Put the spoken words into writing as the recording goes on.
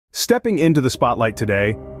Stepping into the spotlight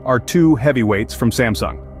today are two heavyweights from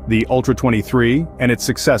Samsung, the Ultra 23 and its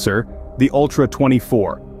successor, the Ultra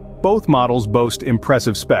 24. Both models boast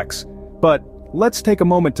impressive specs, but let's take a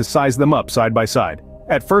moment to size them up side by side.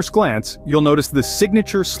 At first glance, you'll notice the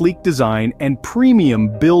signature sleek design and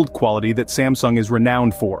premium build quality that Samsung is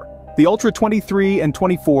renowned for. The Ultra 23 and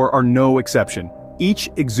 24 are no exception, each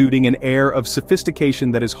exuding an air of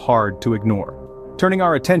sophistication that is hard to ignore. Turning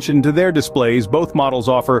our attention to their displays, both models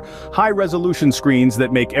offer high-resolution screens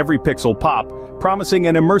that make every pixel pop, promising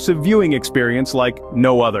an immersive viewing experience like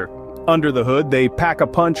no other. Under the hood, they pack a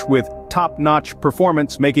punch with top-notch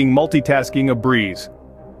performance, making multitasking a breeze.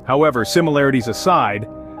 However, similarities aside,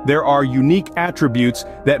 there are unique attributes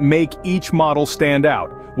that make each model stand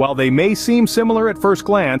out. While they may seem similar at first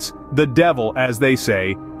glance, the devil, as they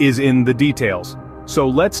say, is in the details. So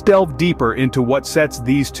let's delve deeper into what sets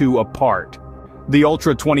these two apart. The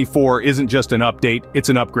Ultra 24 isn't just an update, it's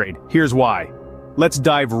an upgrade. Here's why. Let's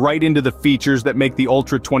dive right into the features that make the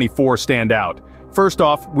Ultra 24 stand out. First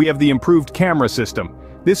off, we have the improved camera system.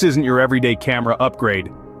 This isn't your everyday camera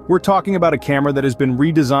upgrade. We're talking about a camera that has been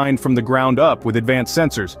redesigned from the ground up with advanced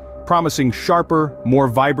sensors, promising sharper, more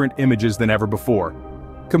vibrant images than ever before.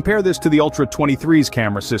 Compare this to the Ultra 23's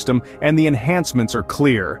camera system, and the enhancements are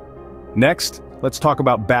clear. Next, let's talk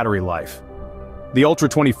about battery life. The Ultra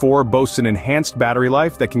 24 boasts an enhanced battery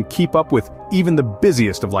life that can keep up with even the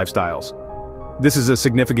busiest of lifestyles. This is a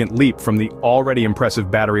significant leap from the already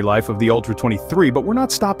impressive battery life of the Ultra 23, but we're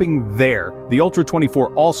not stopping there. The Ultra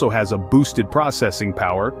 24 also has a boosted processing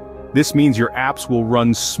power. This means your apps will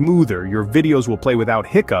run smoother, your videos will play without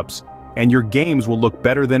hiccups, and your games will look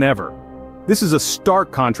better than ever. This is a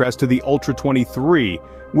stark contrast to the Ultra 23,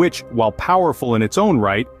 which, while powerful in its own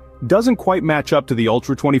right, doesn't quite match up to the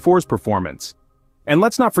Ultra 24's performance. And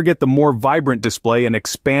let's not forget the more vibrant display and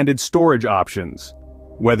expanded storage options.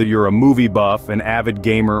 Whether you're a movie buff, an avid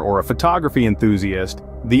gamer, or a photography enthusiast,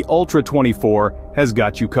 the Ultra 24 has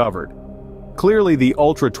got you covered. Clearly, the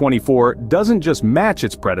Ultra 24 doesn't just match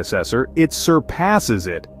its predecessor, it surpasses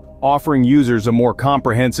it, offering users a more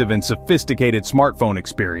comprehensive and sophisticated smartphone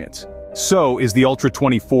experience. So, is the Ultra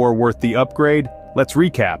 24 worth the upgrade? Let's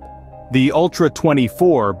recap. The Ultra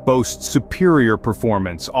 24 boasts superior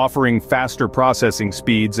performance, offering faster processing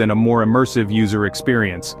speeds and a more immersive user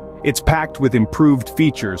experience. It's packed with improved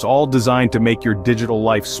features, all designed to make your digital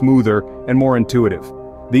life smoother and more intuitive.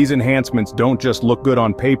 These enhancements don't just look good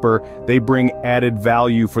on paper, they bring added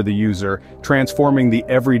value for the user, transforming the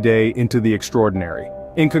everyday into the extraordinary.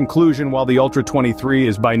 In conclusion, while the Ultra 23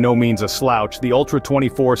 is by no means a slouch, the Ultra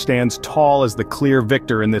 24 stands tall as the clear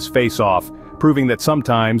victor in this face-off, proving that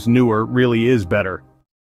sometimes newer really is better.